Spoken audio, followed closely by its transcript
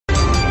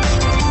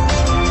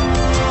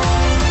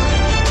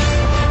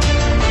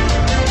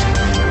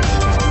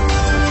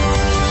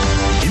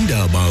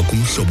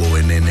Umhlobo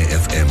Wenene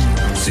FM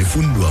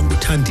sifundwa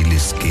nguThandile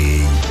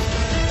Skey.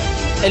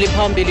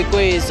 Eliphambili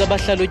kwezi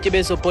abahlalutyi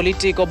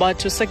bezopolitiko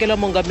bathi usekela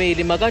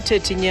mongameli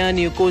makathethi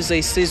inyani ukuze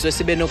isizwe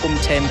sibe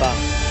nokumthemba.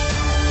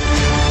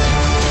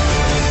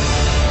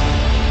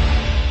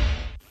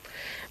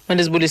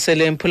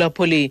 Mandizibulisele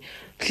mphulaphuli.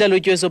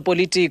 Mhlalutyi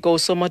wezopolitiko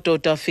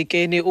usomadoda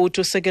Fikeni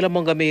uthi usekela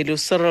mongameli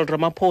Cyril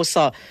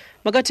Ramaphosa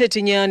makathethi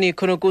inyani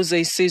khona ukuze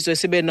isizwe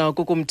sibe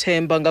nako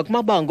ukumthemba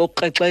ngakumabanga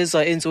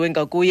okuxexeza enziwe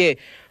ngakuye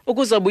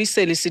ukuze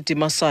abuyisele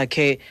isidima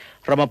sakhe.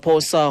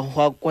 Ramaphosa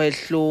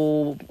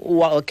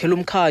wakhela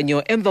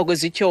umkhanyo emva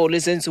kwezityholo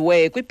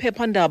ezenziwe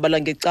kwiphephandaba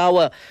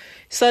langecawa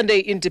Sunday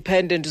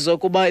Independent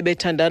zokuba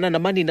ebethandana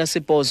namanina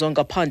sibhozo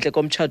ngaphandle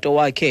komtshato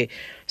wakhe.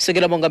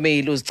 Sekela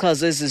mongameli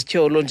uzichaze ezi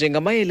zityholo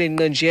njengamayele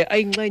nje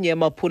ayinxenye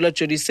yamaphula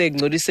ajolise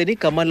ekungcoliseni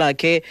igama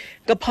lakhe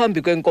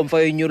ngaphambi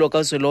kwenkomfa yonyulo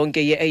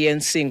kazwelonke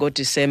ye-ANC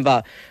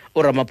ngoDisemba.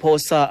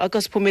 uRamaphosa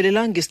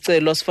akasiphumelelanga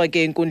isicelo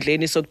asifake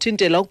enkundleni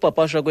sokuthintela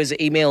ukupapashwa kwezi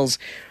emails.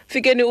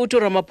 Fikeni uthi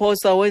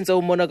uRamaphosa wenza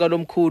umonakalo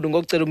omkhulu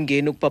ngokucela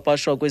umngeni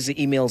ukupapashwa kwezi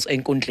emails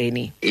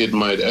enkundleni. It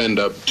might end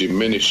up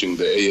diminishing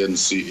the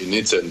ANC in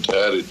its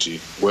entirety,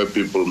 where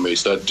people may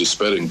start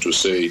despairing to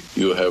say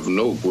you have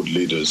no good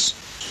leaders.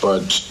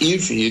 But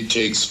if he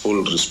takes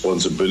full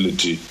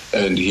responsibility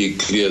and he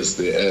clears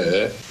the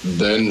air,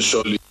 then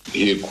surely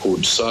he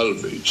could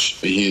salvage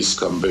his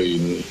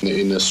campaign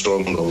in a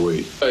stronger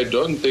way. I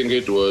don't think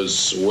it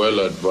was well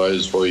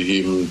advised for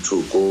him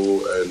to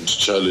go and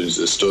challenge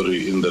the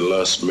story in the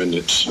last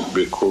minute,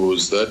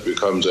 because that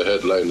becomes a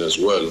headline as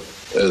well,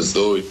 as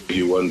though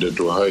he wanted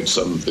to hide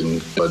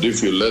something. But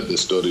if you let the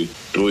story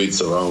do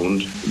its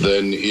round,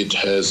 then it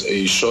has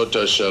a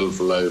shorter shelf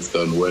life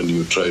than when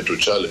you try to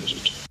challenge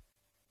it.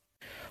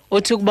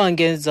 Uthi ukuba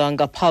ngenza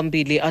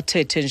ngaphambili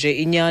athethe nje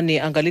inyani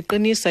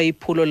angaliqinisa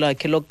iphulo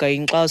lakhe lokugaya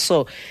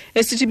inkxaso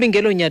esithi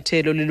bingelo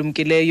nyathelo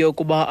lilumkileyo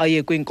kuba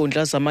aye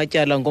kwiinkundla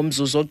zamatyala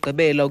ngomzuzu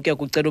ogqibela ukuya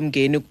kucela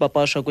umngeni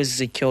ukupapashwa kwezi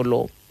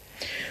zityholo.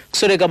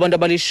 Kusoleka abantu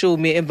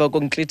abalishumi emva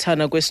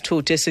konklithana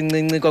kwesithuthi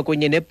esincinci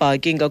kwakunye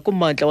nebhaki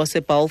ngakummandla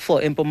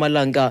waseBalfour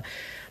eMpumalanga.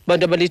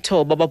 Bantu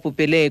abalithoba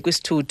babhubhele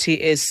kwisithuthi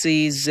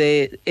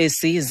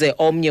esize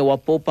omnye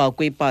wabhubha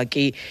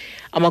kwibhaki.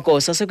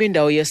 Amagosa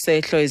asekwindawo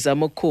yesehlo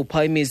ezama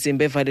ukukhupha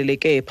imizimba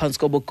evaleleke phantsi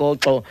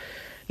kobugoxo.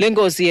 Le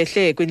ngozi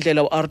yehle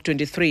kwindlela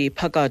R23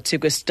 phakathi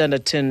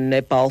kweStanderton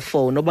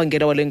neBalfour,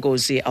 nobangela wale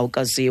ngozi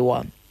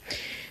awukaziwa.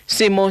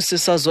 Simo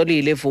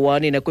sisazolile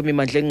eVuwani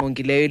nakwimimandla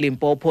engqongileyo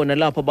eLimpopo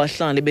nalapho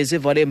abahlali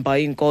bezivale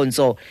mbayo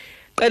inkonzo.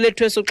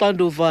 Qelethwe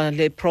uxanduva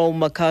lePro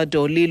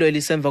Mercado lilo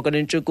elisemva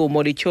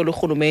kwanentshukumo lityholo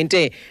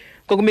urhulumente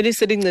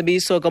kokumilisela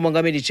ingcebiso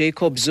kamongameli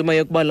Jacob Zuma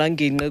yokuba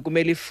langingqe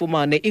kumele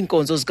ifumane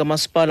iinkonzo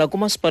zikamasipala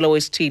kumasipala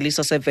wesithili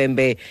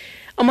sasevembe.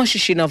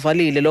 Amashishini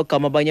avalile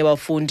logama abanye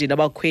abafundi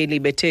nabakhweli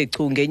bethe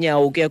chu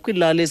ngenyawo ukuya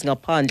kwiilali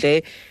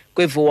ezingaphandle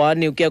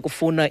kweVuwani ukuya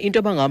kufuna into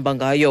abangahamba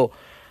ngayo.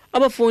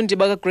 Abafundi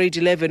baka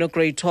grade 11 no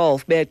grade 12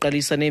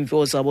 bayaqalisa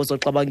neemviwo zabo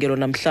zoxabangelo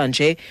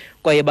namhlanje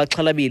kwaye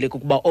baxhalabile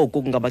kukuba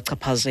oku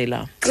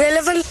kungabachaphazela. Grade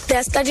 11 they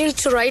are starting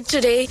to write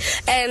today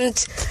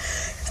and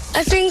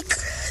I think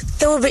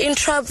they will be in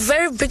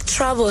very big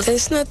trouble.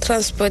 There's no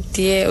transport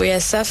here. We are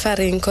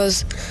suffering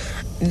because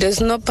there's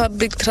no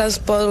public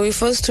transport. We're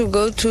forced to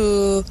go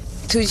to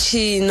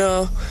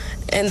Chino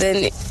and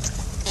then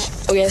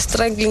we are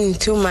struggling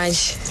too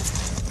much.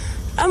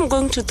 I'm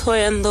going to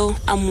Thoyando.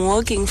 I'm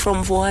walking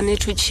from Vuwani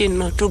to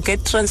Chino to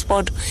get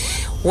transport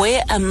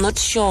where I'm not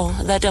sure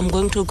that I'm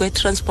going to get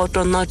transport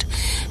or not.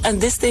 And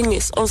this thing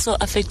is also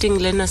affecting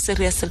learners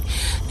seriously.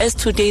 As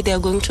today they are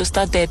going to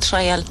start their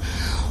trial.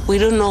 We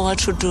don't know what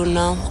to do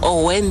now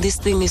or when this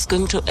thing is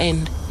going to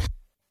end.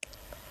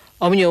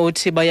 Omnye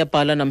uthi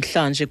bayabhala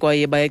namhlanje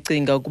kwaye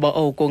bayacinga ukuba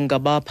oku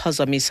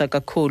kungabaphazamisa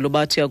kakhulu.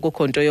 Bathi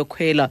akukho nto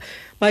yokhwela,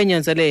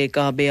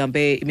 bayanyanzeleka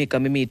behambe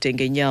imigama emide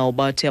ngenyawo.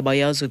 Bathi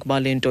abayazi ukuba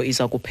le nto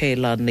iza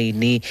kuphela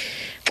nini.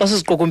 Xa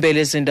siziqukumbele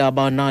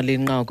ezindaba nali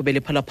nqaku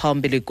beliphala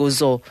phambili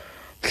kuzo.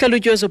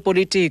 Mhlalutyi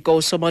wezopolitiko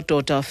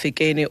usomadoda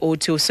Fikeni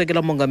uthi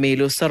usekela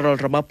mongameli Cyril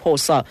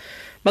Ramaphosa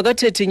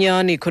makathethi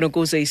inyani khona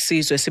ukuze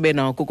isizwe sibe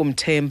nako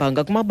ukumthemba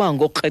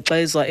ngakumabanga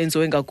okuxexeza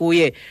enziwe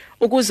ngakuye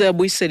ukuze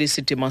abuyisele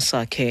isidima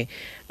sakhe.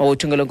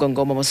 Mawuthungela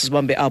ngongoma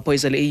masizibambe apho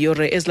izale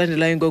iyure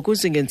ezilandelayo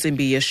ngokuzi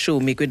ngentsimbi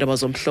ye-10 kwindaba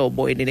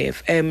zomhlobo Wenene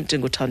FM.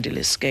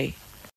 NjengoThandile Skey.